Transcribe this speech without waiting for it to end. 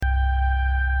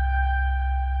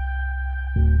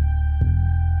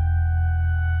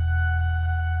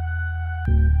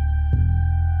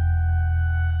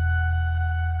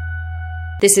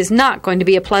This is not going to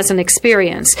be a pleasant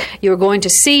experience. You're going to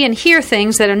see and hear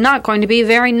things that are not going to be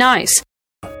very nice.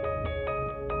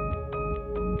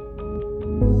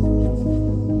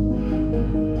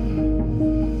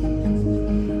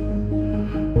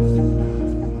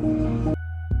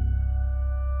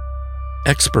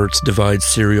 Experts divide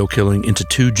serial killing into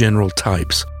two general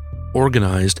types,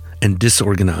 organized and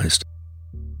disorganized.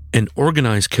 An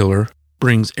organized killer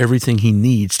brings everything he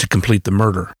needs to complete the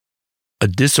murder. A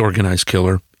disorganized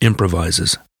killer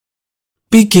improvises.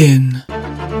 Begin.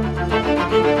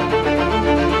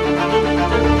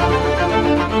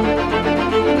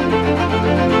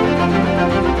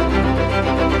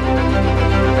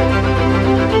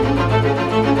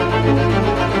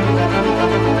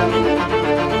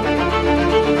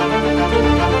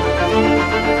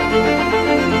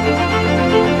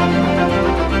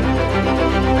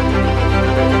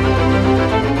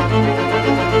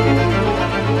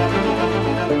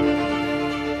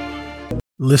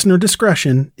 Listener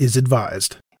discretion is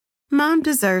advised. Mom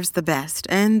deserves the best,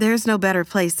 and there's no better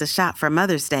place to shop for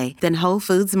Mother's Day than Whole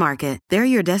Foods Market. They're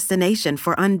your destination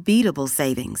for unbeatable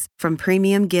savings, from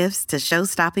premium gifts to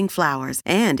show-stopping flowers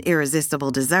and irresistible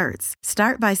desserts.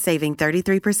 Start by saving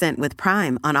 33% with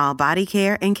Prime on all body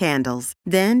care and candles.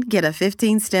 Then get a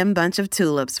 15-stem bunch of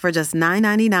tulips for just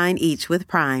 $9.99 each with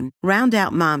Prime. Round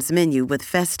out Mom's menu with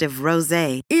festive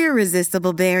rosé,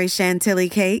 irresistible berry chantilly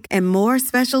cake, and more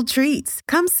special treats.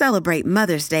 Come celebrate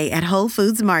Mother's Day at Whole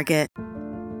Foods Market.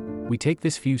 We take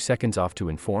this few seconds off to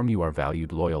inform you, our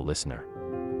valued loyal listener,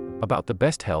 about the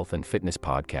best health and fitness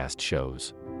podcast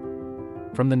shows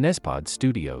from the Nezpod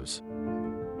studios.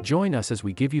 Join us as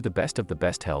we give you the best of the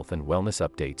best health and wellness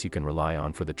updates you can rely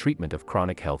on for the treatment of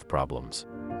chronic health problems.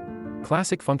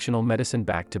 Classic functional medicine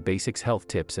back to basics health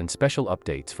tips and special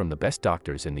updates from the best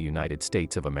doctors in the United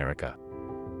States of America.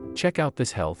 Check out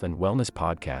this health and wellness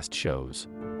podcast shows.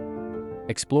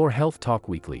 Explore Health Talk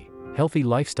Weekly, Healthy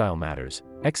Lifestyle Matters,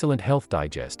 Excellent Health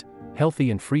Digest, Healthy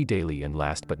and Free Daily, and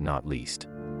last but not least,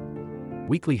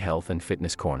 Weekly Health and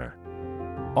Fitness Corner.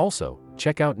 Also,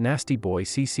 check out Nasty Boy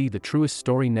CC, the truest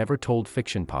story never told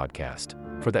fiction podcast,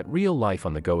 for that real life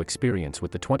on the go experience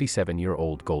with the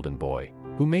 27-year-old golden boy,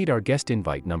 who made our guest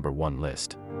invite #1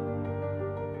 list.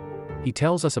 He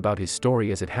tells us about his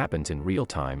story as it happens in real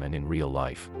time and in real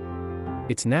life.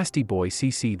 It's Nasty Boy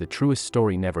CC, the truest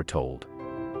story never told.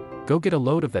 Go get a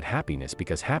load of that happiness,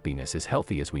 because happiness is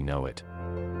healthy as we know it.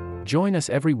 Join us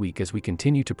every week as we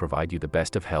continue to provide you the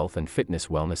best of health and fitness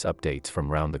wellness updates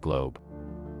from around the globe.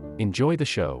 Enjoy the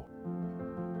show.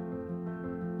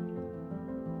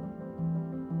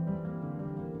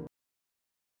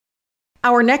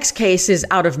 Our next case is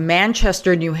out of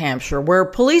Manchester, New Hampshire, where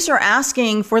police are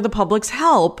asking for the public's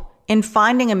help in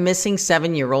finding a missing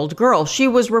 7-year-old girl. She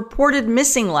was reported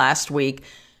missing last week,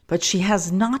 but she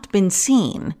has not been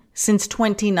seen since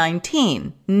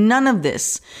 2019. None of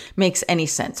this makes any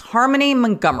sense. Harmony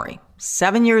Montgomery,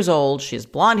 7 years old. She has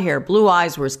blonde hair, blue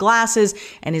eyes, wears glasses,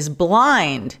 and is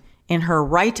blind in her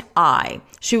right eye.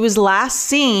 She was last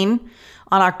seen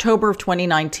on October of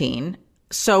 2019.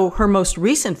 So her most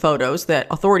recent photos that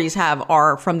authorities have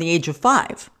are from the age of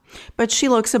 5. But she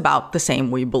looks about the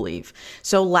same, we believe.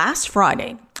 So last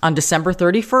Friday, on December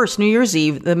 31st, New Year's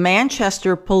Eve, the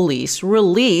Manchester police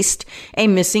released a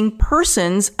missing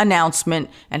persons announcement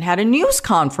and had a news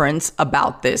conference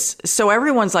about this. So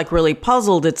everyone's like really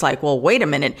puzzled. It's like, well, wait a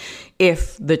minute.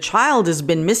 If the child has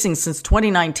been missing since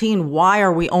 2019, why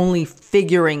are we only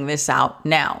figuring this out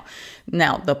now?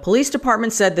 Now, the police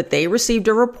department said that they received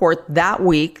a report that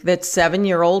week that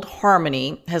 7-year-old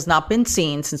Harmony has not been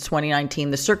seen since 2019.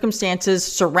 The circumstances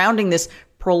surrounding this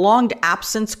prolonged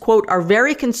absence, quote, are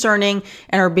very concerning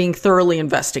and are being thoroughly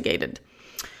investigated.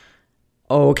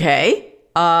 Okay.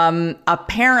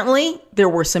 Apparently, there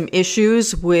were some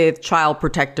issues with Child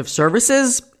Protective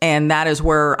Services, and that is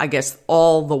where, I guess,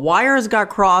 all the wires got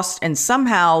crossed, and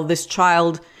somehow this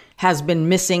child has been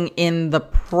missing in the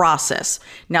process.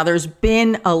 Now, there's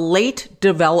been a late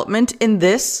development in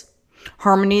this.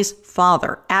 Harmony's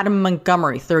father, Adam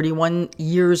Montgomery, 31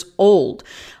 years old,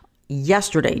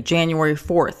 yesterday, January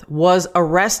 4th, was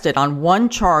arrested on one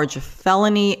charge of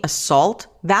felony assault,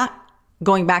 that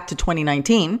going back to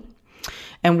 2019.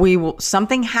 And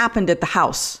something happened at the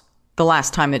house the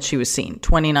last time that she was seen,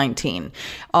 2019.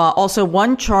 Also,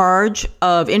 one charge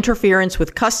of interference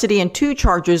with custody and 2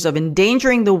 charges of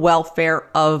endangering the welfare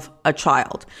of a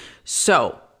child.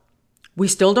 So we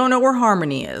still don't know where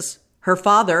Harmony is. Her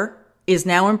father is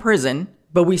now in prison,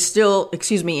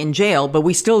 in jail, but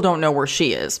we still don't know where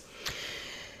she is.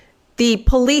 The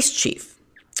police chief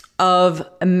of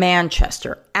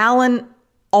Manchester, Alan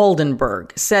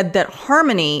Aldenburg said that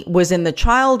Harmony was in the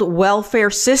child welfare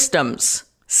systems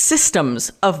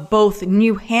of both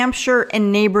New Hampshire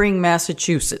and neighboring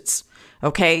Massachusetts.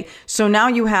 Okay, so now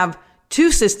you have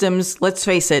two systems. Let's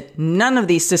face it, none of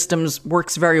these systems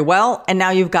works very well. And now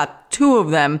you've got two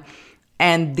of them,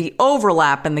 and the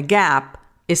overlap and the gap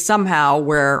is somehow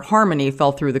where Harmony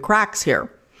fell through the cracks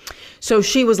here. So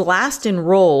she was last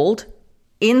enrolled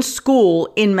in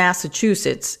school in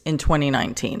Massachusetts in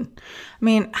 2019. I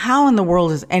mean, how in the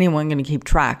world is anyone going to keep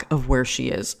track of where she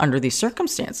is under these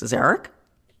circumstances, Eric?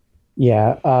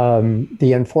 Yeah,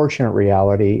 the unfortunate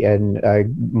reality and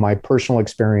my personal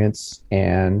experience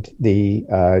and the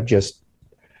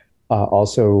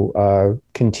also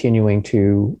continuing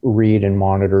to read and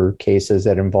monitor cases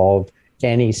that involve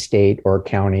any state or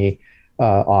county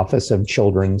Office of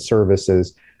Children's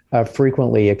Services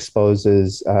frequently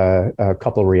exposes a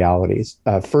couple of realities.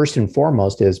 First and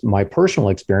foremost is my personal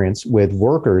experience with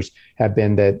workers have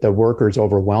been that the workers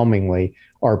overwhelmingly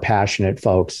are passionate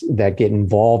folks that get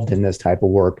involved in this type of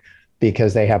work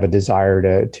because they have a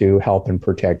desire to help and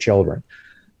protect children.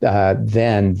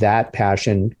 Then that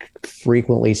passion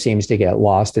frequently seems to get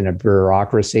lost in a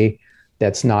bureaucracy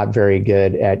that's not very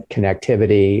good at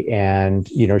connectivity and,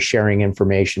 sharing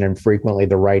information. And frequently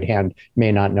the right hand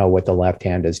may not know what the left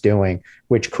hand is doing,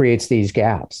 which creates these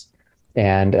gaps.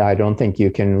 And I don't think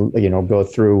you can, go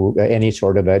through any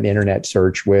sort of an internet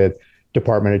search with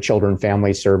Department of Children and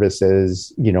Family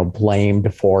Services,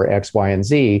 blamed for X, Y, and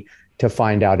Z to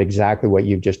find out exactly what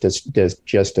you've just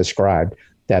described,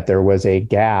 that there was a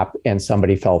gap and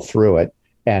somebody fell through it.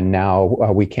 And now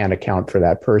we can't account for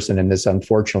that person. And this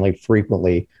unfortunately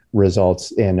frequently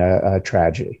results in a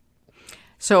tragedy.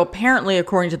 So apparently,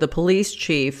 according to the police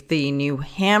chief, the New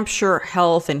Hampshire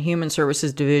Health and Human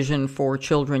Services Division for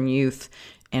Children, Youth,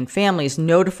 and Families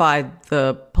notified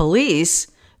the police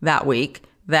that week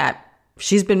that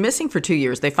she's been missing for 2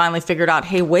 years. They finally figured out,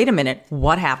 hey, wait a minute,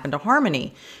 what happened to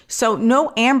Harmony? So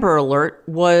no Amber Alert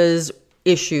was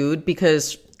issued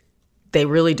because they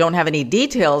really don't have any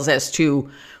details as to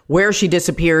where she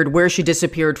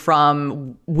disappeared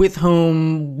from, with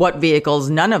whom, what vehicles,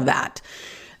 none of that.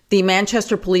 The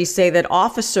Manchester police say that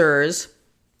officers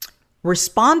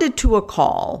responded to a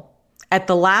call at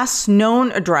the last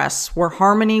known address where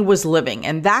Harmony was living,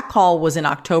 and that call was in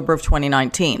October of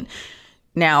 2019.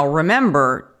 Now,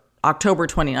 remember, October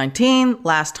 2019,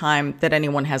 last time that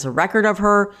anyone has a record of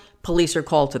her, police are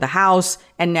called to the house,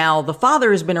 and now the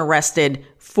father has been arrested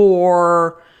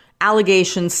for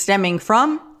allegations stemming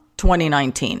from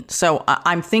 2019. So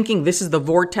I'm thinking this is the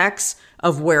vortex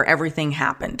of where everything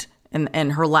happened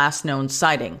and her last known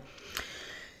sighting.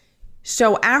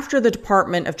 So after the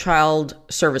Department of Child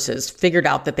Services figured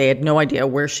out that they had no idea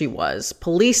where she was,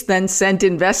 police then sent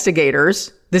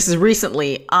investigators, this is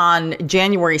recently on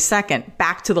January 2nd,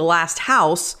 back to the last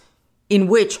house in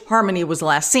which Harmony was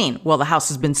last seen. Well, the house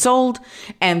has been sold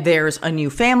and there's a new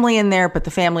family in there, but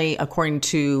the family, according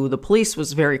to the police,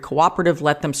 was very cooperative,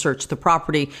 let them search the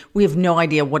property. We have no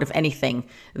idea what, if anything,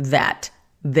 that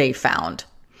they found.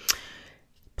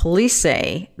 Police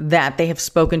say that they have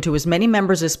spoken to as many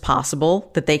members as possible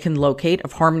that they can locate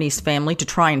of Harmony's family to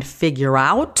try and figure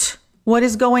out what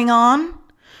is going on.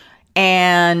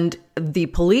 And the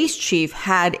police chief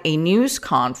had a news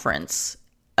conference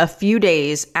a few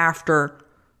days after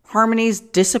Harmony's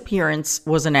disappearance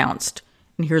was announced.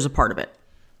 And here's a part of it.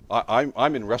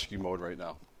 I'm in rescue mode right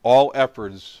now. All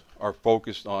efforts are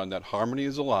focused on that Harmony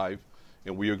is alive,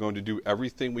 and we are going to do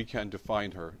everything we can to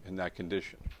find her in that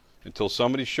condition. Until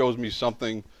somebody shows me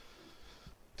something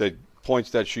that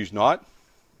points that she's not,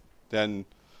 then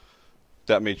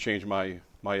that may change my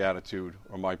attitude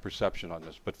or my perception on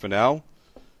this. But for now,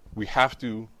 we have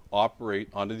to operate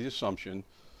under the assumption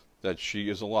that she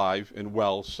is alive and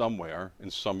well somewhere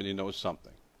and somebody knows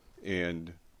something.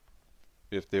 And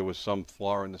if there was some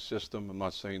flaw in the system, I'm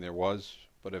not saying there was,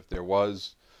 but if there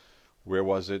was, where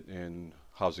was it and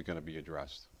how's it going to be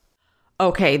addressed?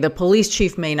 Okay, the police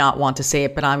chief may not want to say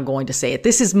it, but I'm going to say it.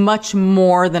 This is much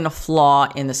more than a flaw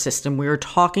in the system. We are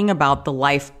talking about the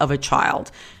life of a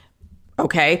child.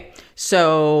 Okay,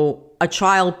 so a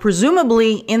child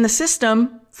presumably in the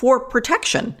system for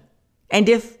protection. And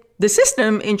if the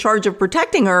system in charge of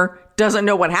protecting her doesn't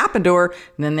know what happened to her,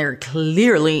 then they're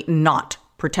clearly not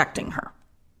protecting her.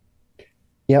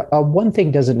 Yeah, one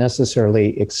thing doesn't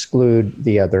necessarily exclude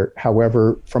the other.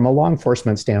 However, from a law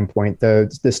enforcement standpoint, the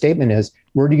statement is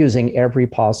we're using every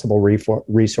possible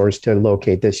resource to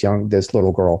locate this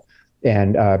little girl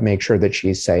and make sure that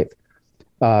she's safe.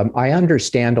 I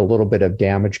understand a little bit of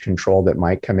damage control that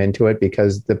might come into it,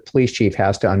 because the police chief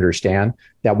has to understand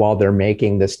that while they're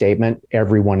making the statement,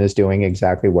 everyone is doing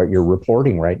exactly what you're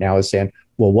reporting right now, is saying,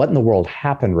 well, what in the world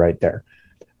happened right there?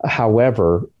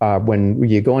 However, when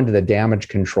you go into the damage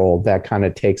control, that kind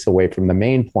of takes away from the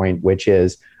main point, which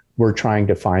is we're trying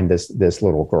to find this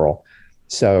little girl.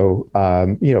 So,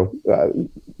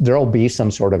 there'll be some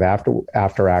sort of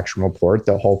after action report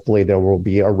that hopefully there will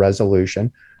be a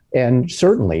resolution. And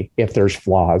certainly, if there's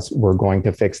flaws, we're going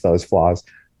to fix those flaws.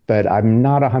 But I'm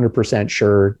not 100%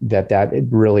 sure that it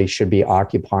really should be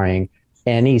occupying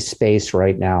any space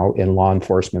right now in law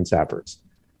enforcement's efforts.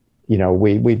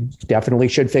 We definitely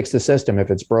should fix the system if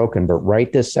it's broken. But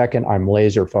right this second, I'm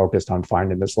laser focused on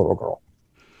finding this little girl.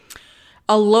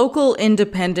 A local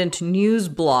independent news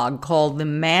blog called the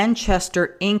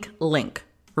Manchester Ink Link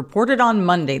reported on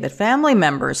Monday that family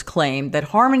members claimed that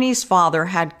Harmony's father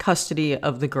had custody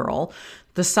of the girl.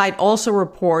 The site also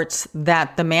reports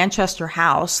that the Manchester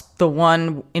house, the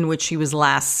one in which she was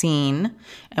last seen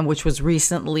and which was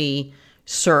recently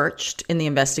searched in the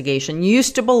investigation,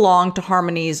 used to belong to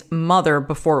Harmony's mother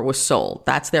before it was sold.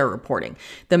 That's their reporting.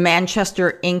 The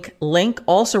Manchester Ink Link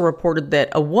also reported that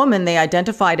a woman they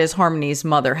identified as Harmony's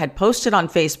mother had posted on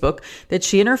Facebook that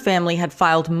she and her family had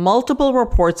filed multiple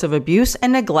reports of abuse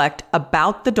and neglect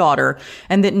about the daughter,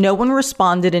 and that no one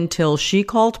responded until she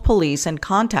called police and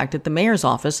contacted the mayor's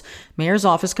office. Mayor's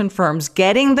office confirms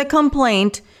getting the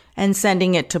complaint and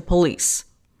sending it to police.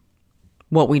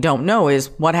 What we don't know is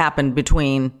what happened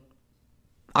between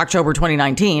October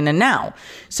 2019 and now.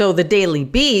 So the Daily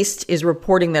Beast is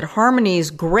reporting that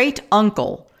Harmony's great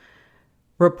uncle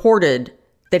reported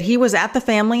that he was at the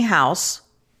family house,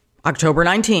 October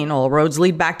 19, all roads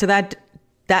lead back to that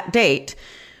date,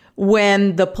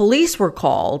 when the police were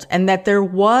called, and that there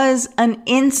was an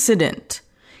incident.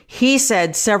 He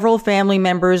said several family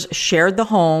members shared the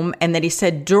home, and that he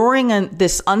said during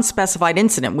this unspecified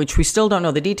incident, which we still don't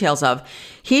know the details of,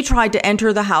 he tried to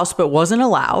enter the house but wasn't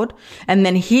allowed. And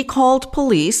then he called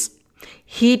police.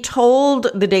 He told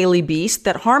the Daily Beast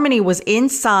that Harmony was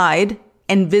inside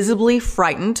and visibly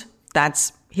frightened.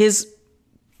 That's his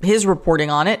reporting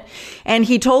on it. And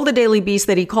he told the Daily Beast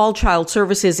that he called Child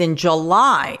Services in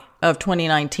July of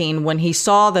 2019 when he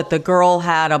saw that the girl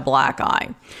had a black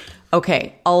eye.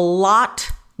 Okay, a lot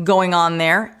going on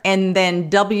there. And then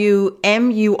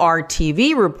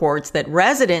WMUR-TV reports that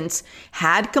residents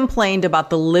had complained about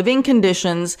the living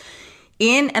conditions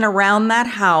in and around that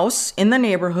house in the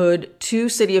neighborhood to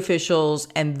city officials,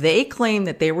 and they claim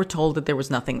that they were told that there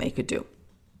was nothing they could do.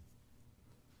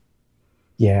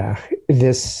 Yeah,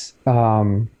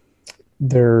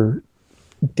 there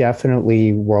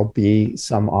definitely will be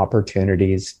some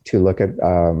opportunities to look at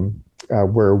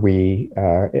where we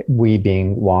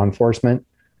being law enforcement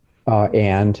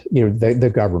and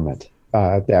the government,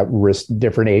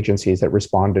 different agencies that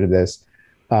responded to this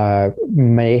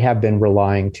may have been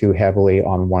relying too heavily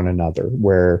on one another,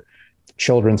 where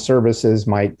Children's Services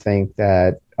might think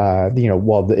that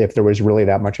if there was really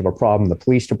that much of a problem, the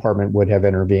police department would have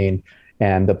intervened.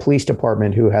 And the police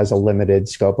department, who has a limited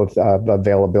scope of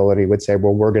availability, would say,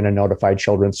 well, we're going to notify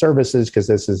Children's Services because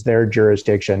this is their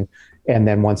jurisdiction. And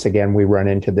then once again, we run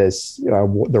into this,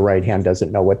 the right hand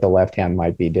doesn't know what the left hand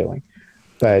might be doing.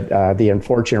 But the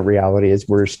unfortunate reality is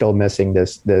we're still missing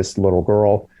this little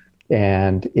girl.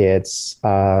 And it's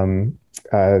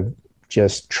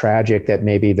just tragic that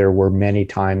maybe there were many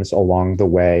times along the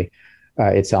way.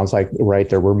 It sounds like, right,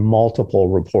 there were multiple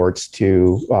reports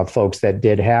to folks that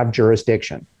did have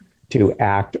jurisdiction to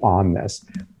act on this.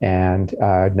 And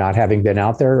not having been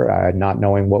out there, not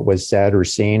knowing what was said or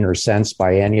seen or sensed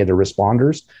by any of the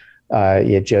responders,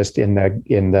 it just in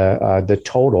the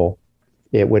total,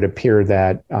 it would appear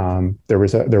that there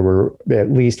were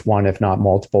at least one, if not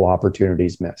multiple,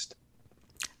 opportunities missed.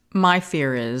 My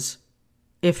fear is,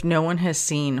 if no one has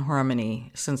seen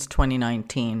Harmony since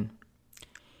 2019,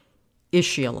 is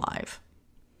she alive?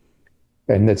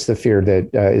 And that's the fear that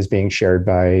is being shared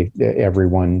by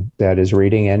everyone that is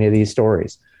reading any of these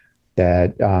stories,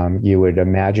 that you would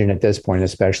imagine at this point,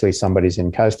 especially somebody's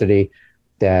in custody,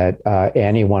 that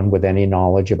anyone with any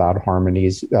knowledge about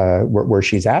Harmony's, where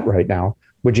she's at right now,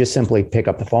 would just simply pick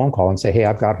up the phone call and say, hey,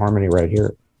 I've got Harmony right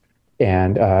here.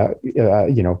 And,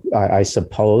 I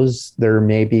suppose there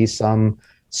may be some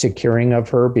securing of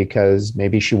her because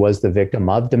maybe she was the victim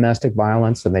of domestic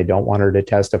violence and they don't want her to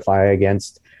testify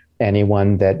against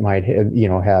anyone that might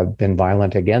have been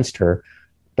violent against her.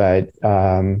 But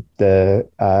the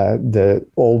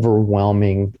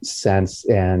overwhelming sense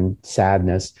and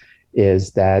sadness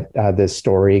is that this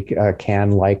story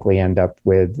can likely end up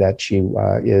with that she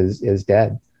is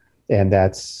dead. And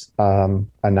that's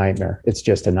a nightmare. It's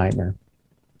just a nightmare.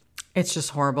 It's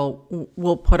just horrible.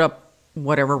 We'll put up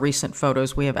whatever recent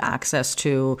photos we have access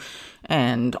to,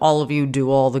 and all of you do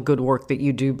all the good work that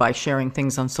you do by sharing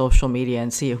things on social media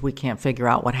and see if we can't figure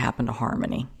out what happened to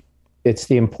Harmony. It's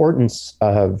the importance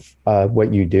of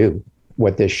what you do,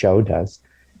 what this show does,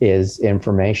 is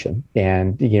information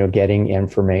and, getting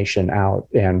information out.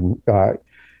 And,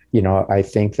 I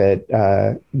think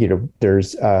that,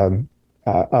 there's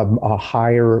a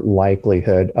higher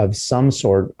likelihood of some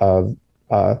sort of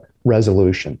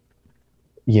resolution,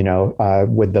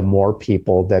 with the more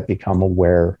people that become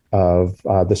aware of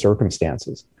the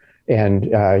circumstances. And,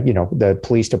 the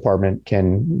police department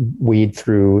can weed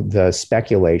through the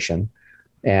speculation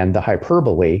and the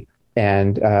hyperbole.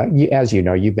 And as you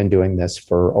know, you've been doing this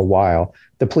for a while.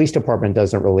 The police department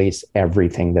doesn't release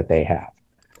everything that they have.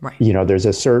 Right. There's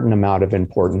a certain amount of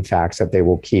important facts that they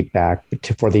will keep back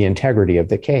for the integrity of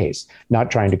the case, not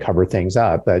trying to cover things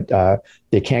up, but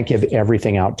they can't give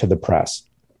everything out to the press.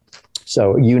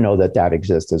 So that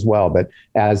exists as well. But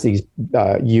as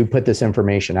you put this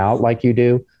information out like you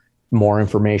do, more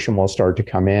information will start to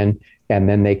come in, and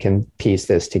then they can piece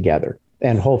this together.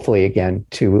 And hopefully, again,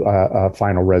 to a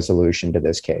final resolution to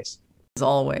this case. As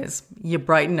always, you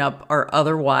brighten up our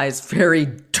otherwise very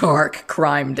dark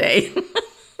crime day.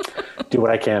 Do what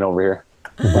I can over here.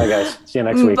 Bye, guys. See you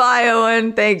next week. Bye,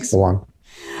 Owen. Thanks. So long.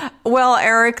 Well,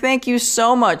 Eric, thank you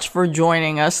so much for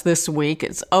joining us this week.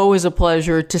 It's always a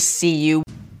pleasure to see you.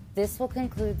 This will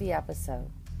conclude the episode.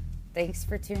 Thanks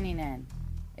for tuning in.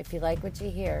 If you like what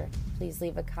you hear, please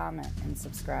leave a comment and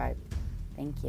subscribe. Thank you.